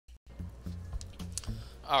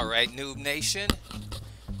Alright, Noob Nation.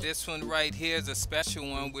 This one right here is a special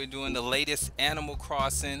one. We're doing the latest Animal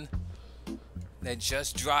Crossing that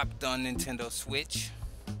just dropped on Nintendo Switch.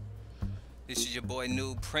 This is your boy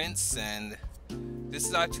Noob Prince, and this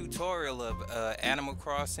is our tutorial of Animal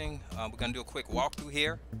Crossing. We're gonna do a quick walkthrough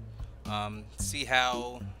here. See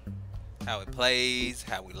how it plays,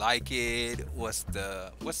 how we like it, what's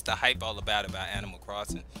the hype all about Animal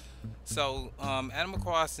Crossing. So Animal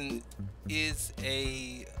Crossing is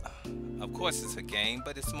of course it's a game,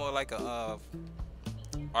 but it's more like a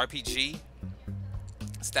RPG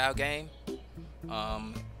style game. It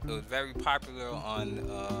was very popular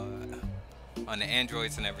on the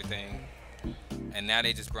Androids and everything, and now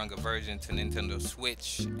they just brought a version to Nintendo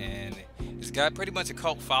Switch, and it's got pretty much a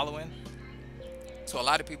cult following. So a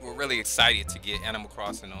lot of people are really excited to get Animal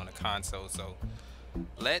Crossing on a console. So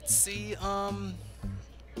let's see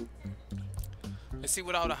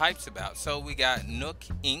what all the hype's about. So we got Nook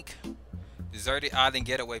Inc. Deserted Island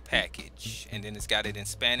Getaway Package, and then it's got it in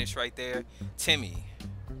Spanish right there. Timmy,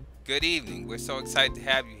 good evening. We're so excited to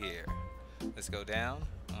have you here. Let's go down.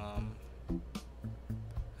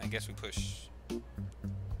 I guess we push B.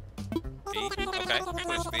 Okay,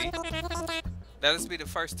 push B. Let us be the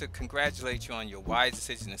first to congratulate you on your wise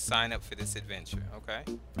decision to sign up for this adventure. Okay.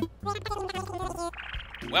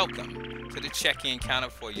 Welcome to the check-in counter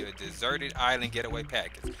for your Deserted Island Getaway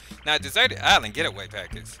Package. Now, Deserted Island Getaway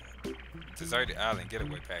Package. Deserted Island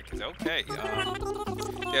Getaway Package. Okay.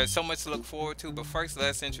 There's so much to look forward to, but first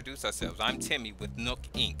let's introduce ourselves. I'm Timmy with Nook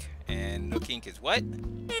Inc. And Nook Inc. is what?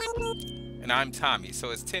 And I'm Tommy. So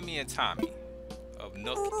it's Timmy and Tommy of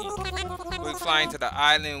Nook Inc. We're flying to the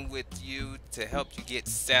island with you to help you get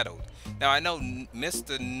settled. Now, I know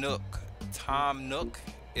Mr. Nook, Tom Nook,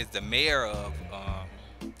 is the mayor of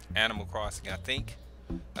Animal Crossing, I think.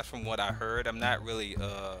 That's from what I heard. I'm not really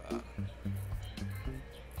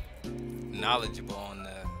knowledgeable on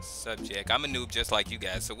the subject. I'm a noob just like you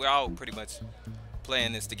guys, so we're all pretty much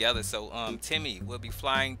playing this together. So Timmy will be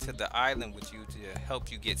flying to the island with you to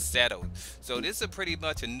help you get settled. So this is pretty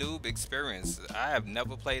much a noob experience. I have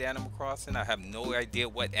never played Animal Crossing. I have no idea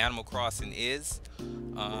what Animal Crossing is.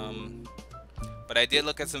 But I did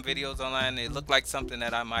look at some videos online. It looked like something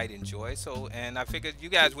that I might enjoy. So, and I figured you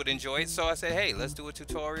guys would enjoy it. So I said, hey, let's do a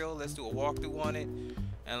tutorial. Let's do a walkthrough on it,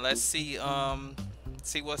 and let's see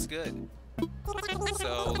what's good.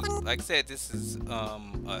 So, like I said, this is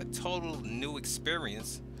a total new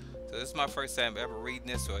experience. So this is my first time ever reading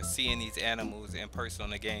this or seeing these animals in person on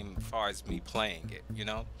the game as far as me playing it, you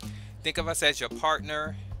know. Think of us as your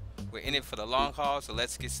partner. We're in it for the long haul, so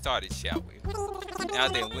let's get started, shall we? Now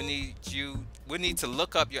then, we need to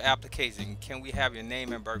look up your application. Can we have your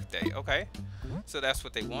name and birthday? Okay. So that's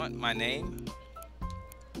what they want, my name.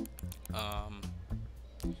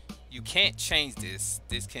 You can't change this.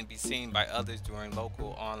 This can be seen by others during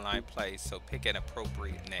local online play, so pick an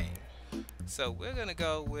appropriate name. So we're gonna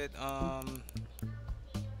go with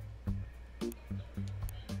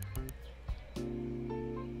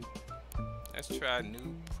let's try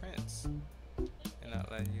Noob Prince. And not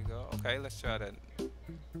letting you go. Okay, let's try that.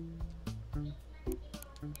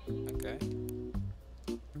 Okay.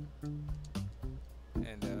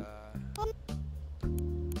 And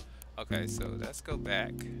okay, so let's go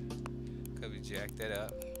back. Could we jack that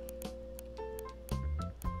up?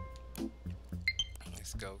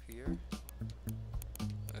 Let's go here.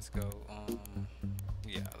 Let's go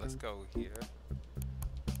yeah, let's go here.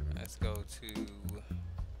 Let's go to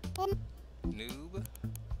Noob.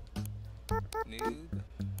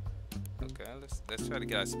 Okay, let's try to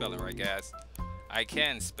get our spelling right, guys. I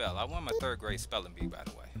can spell. I won my 3rd grade spelling bee, by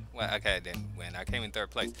the way. Well, okay, I didn't win. I came in 3rd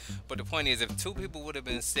place. But the point is, if 2 people would have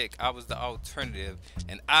been sick, I was the alternative,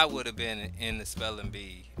 and I would have been in the spelling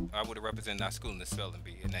bee. I would have represented our school in the spelling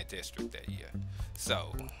bee in that district that year.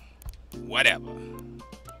 So, whatever.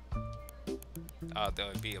 There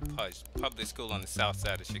would be a public school on the south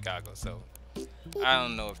side of Chicago, so I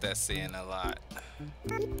don't know if that's saying a lot.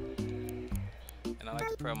 And I like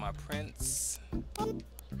to promote my Prince.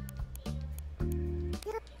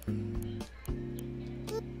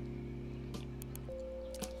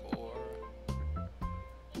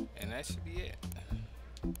 That should be it.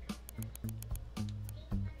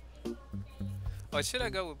 Or should I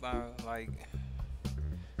go with my, like,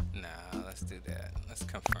 nah, let's do that. Let's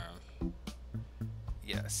confirm.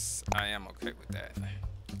 Yes, I am okay with that.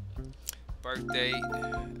 Birthday,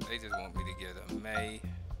 they just want me to get a May.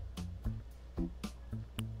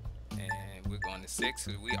 And we're going to 6.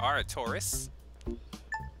 We are a Taurus.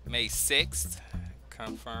 May 6th.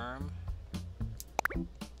 Confirm.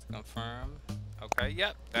 Confirm. Okay,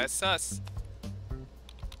 yep, that's us.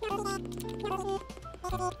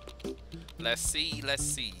 Let's see, let's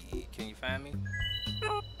see. Can you find me?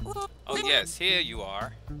 Oh yes, here you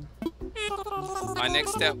are. My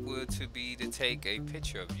next step would to be to take a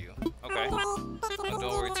picture of you. Okay. Don't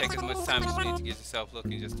worry, take as much time as you need to get yourself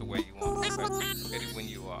looking just the way you want. Okay. Ready when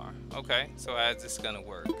you are. Okay, so how's this gonna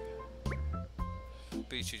work?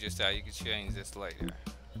 Beat you just out, you can change this later.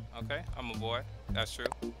 Okay, I'm a boy. That's true.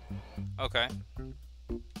 Okay.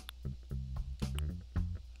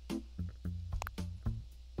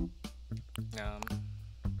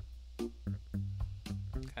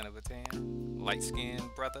 Kind of a tan,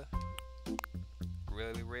 light-skinned brother,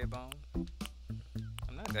 really red bone.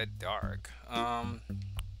 I'm not that dark. I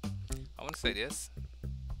want to say this.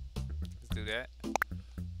 Let's do that.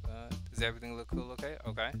 Does everything look cool? Okay.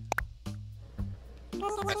 Okay.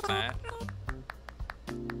 That's fine.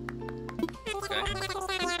 Okay.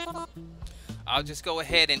 I'll just go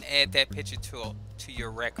ahead and add that picture to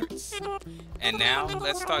your records. And now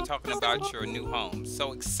let's start talking about your new home.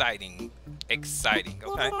 So exciting. Exciting,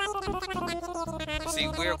 okay? See,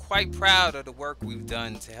 we're quite proud of the work we've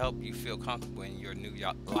done to help you feel comfortable in your new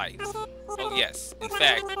life. Oh yes, in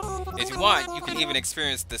fact, if you want, you can even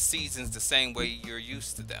experience the seasons the same way you're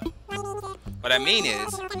used to them. What I mean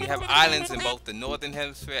is, we have islands in both the northern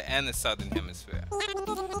hemisphere and the southern hemisphere.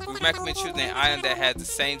 We recommend choosing an island that has the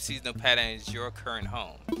same seasonal pattern as your current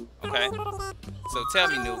home, okay? So tell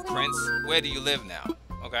me, new prince, where do you live now,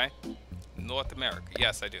 okay? North America,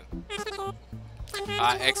 yes I do.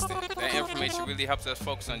 Excellent. That information really helps us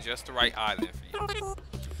focus on just the right island for you.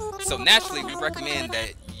 So naturally, we recommend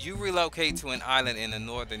that you relocate to an island in the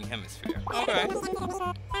northern hemisphere. Okay.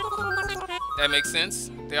 That makes sense.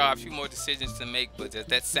 There are a few more decisions to make, but does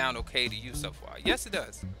that sound okay to you so far? Yes, it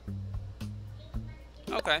does.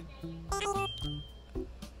 Okay.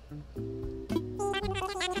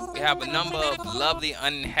 We have a number of lovely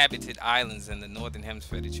uninhabited islands in the northern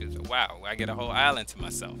hemisphere to choose from. Wow, I get a whole island to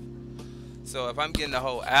myself. So if I'm getting the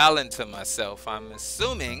whole island to myself, I'm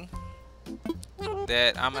assuming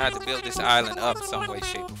that I'm gonna have to build this island up some way,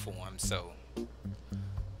 shape, or form. So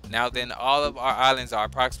now then, all of our islands are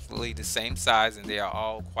approximately the same size, and they are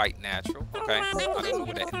all quite natural. Okay, I don't know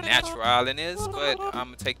what that natural island is, but I'm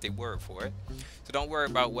gonna take their word for it. So don't worry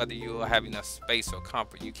about whether you have enough space or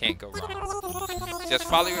comfort. You can't go wrong. Just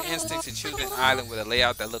follow your instincts and choose an island with a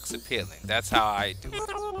layout that looks appealing. That's how I do it.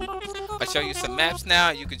 I'll show you some maps now.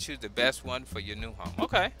 You can choose the best one for your new home.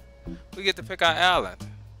 Okay, we get to pick our island.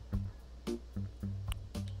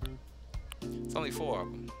 It's only 4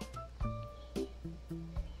 of them.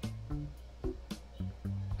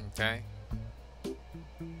 Okay.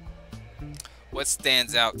 What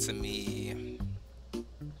stands out to me?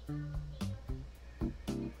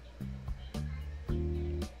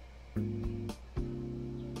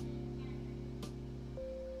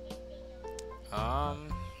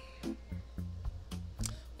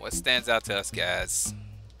 What stands out to us, guys?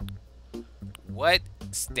 What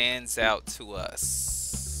stands out to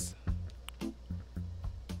us?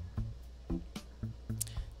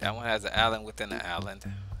 That one has an island within an island.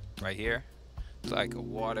 Right here. It's like a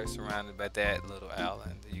water surrounded by that little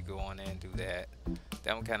island. You go on in and do that.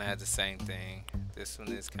 That one kind of has the same thing. This one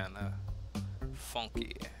is kind of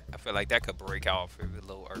funky. I feel like that could break off. If a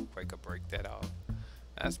little earthquake could break that off.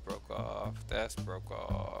 That's broke off. That's broke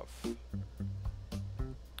off.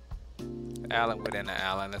 Island within an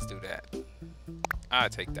island. Let's do that. I'll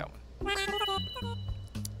take that one.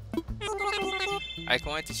 I'm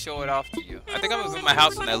going to show it off to you. I think I'm gonna put my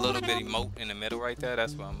house in that little bitty moat in the middle right there.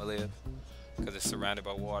 That's where I'm gonna live, because it's surrounded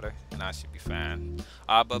by water, and I should be fine.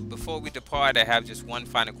 But before we depart, I have just one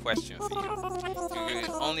final question for you. If you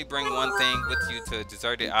could only bring one thing with you to a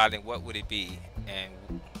deserted island, what would it be?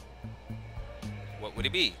 And what would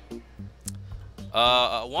it be?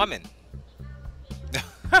 A woman.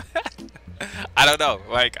 I don't know.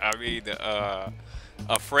 Like, I mean,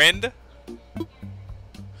 a friend.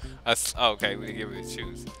 Okay, we give me to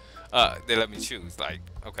choose. They let me choose. Like,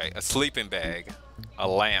 okay, a sleeping bag, a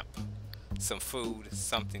lamp, some food,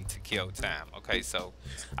 something to kill time. Okay, so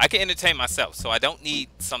I can entertain myself, so I don't need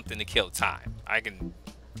something to kill time.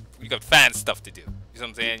 You can find stuff to do. You know what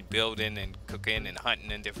I'm saying? Building and cooking and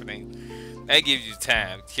hunting and different things. That gives you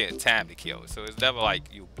time to kill. So it's never like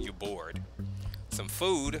you're bored. Some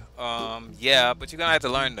food, yeah, but you're gonna have to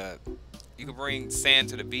learn you can bring sand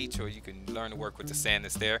to the beach, or you can learn to work with the sand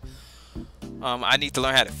that's there. I need to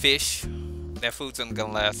learn how to fish. That food's only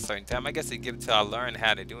gonna last a certain time. I guess they give it till I learn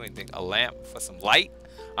how to do anything. A lamp for some light.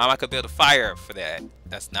 I could build a fire for that.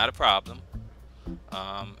 That's not a problem.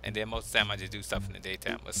 And then most of the time I just do stuff in the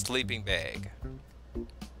daytime. A sleeping bag.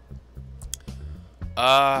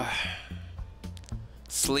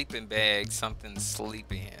 Sleeping bag, something to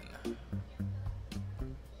sleep in.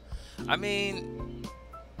 I mean,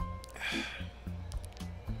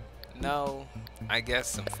 no, I guess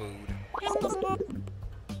some food.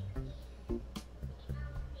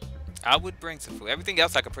 I would bring some food. Everything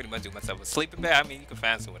else I could pretty much do myself. A sleeping bag, I mean, you can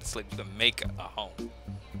find somewhere to sleep. You can make a home.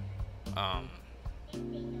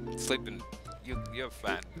 Sleeping, you're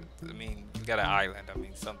fine. I mean, you got an island. I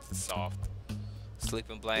mean, something soft.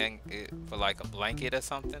 Sleeping blanket for like a blanket or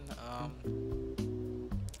something. I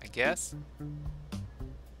guess.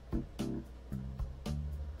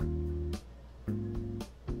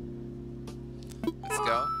 Let's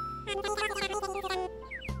go.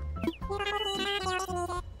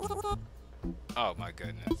 Oh my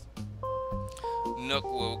goodness. Nook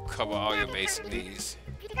will cover all your basic needs.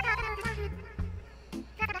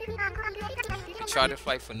 The charter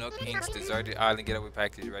flight for Nook Inc.'s deserted island getaway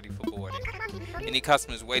package ready for boarding. Any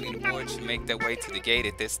customers waiting to board should make their way to the gate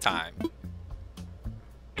at this time.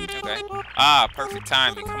 Okay. Ah, perfect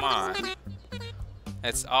timing. Come on.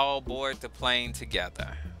 Let's all board the plane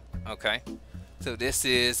together. Okay. So this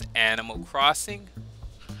is Animal Crossing.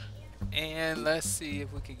 And let's see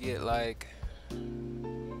if we can get like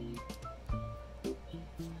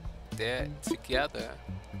that together.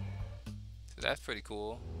 So that's pretty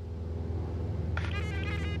cool.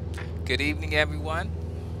 Good evening, everyone.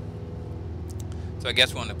 So I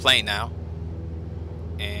guess we're on the plane now.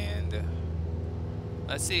 And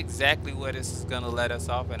let's see exactly where this is going to let us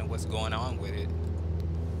off and what's going on with it.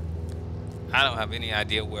 I don't have any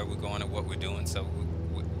idea where we're going or what we're doing, so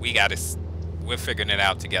we're figuring it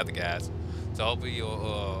out together, guys. So hopefully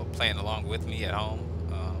you're playing along with me at home,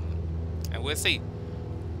 and we'll see.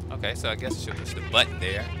 Okay, so I guess I should push the button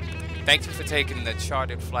there. Thank you for taking the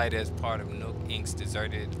chartered flight as part of Nook Inc.'s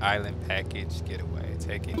deserted island package getaway.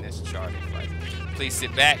 Taking this chartered flight. Please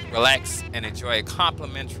sit back, relax, and enjoy a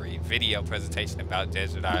complimentary video presentation about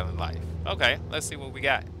desert island life. Okay, let's see what we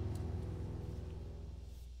got.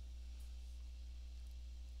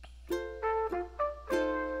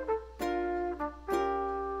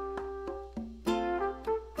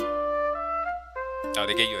 Oh,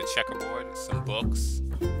 they gave you a checkerboard, some books.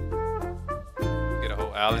 Get a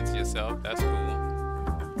whole island to yourself. That's cool.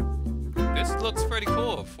 This looks pretty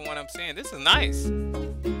cool from what I'm seeing. This is nice.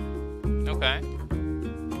 Okay.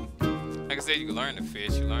 Like I said, you can learn to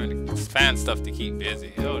fish. You learn to find stuff to keep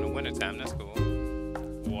busy. Oh, in the wintertime, that's cool.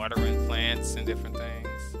 Watering plants and different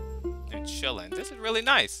things. And chilling. This is really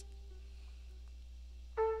nice.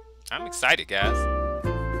 I'm excited, guys.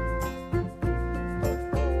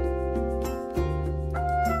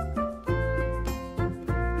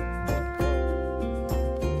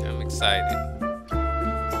 Excited.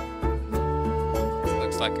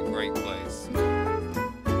 Looks like a great place.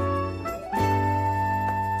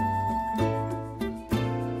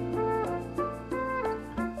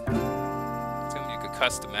 Assume you could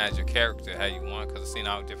customize your character how you want, because I've seen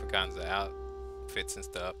all different kinds of outfits and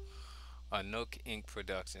stuff on Nook Inc.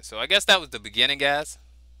 production. So I guess that was the beginning, guys.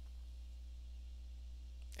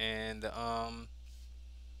 And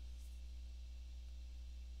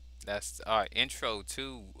that's our intro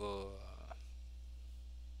to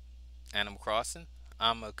Animal Crossing.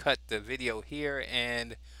 I'm gonna cut the video here,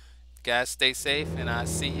 and guys, stay safe, and I'll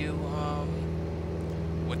see you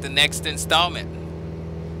with the next installment.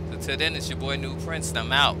 So till then, it's your boy New Prince, and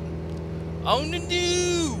I'm out on the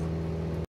new.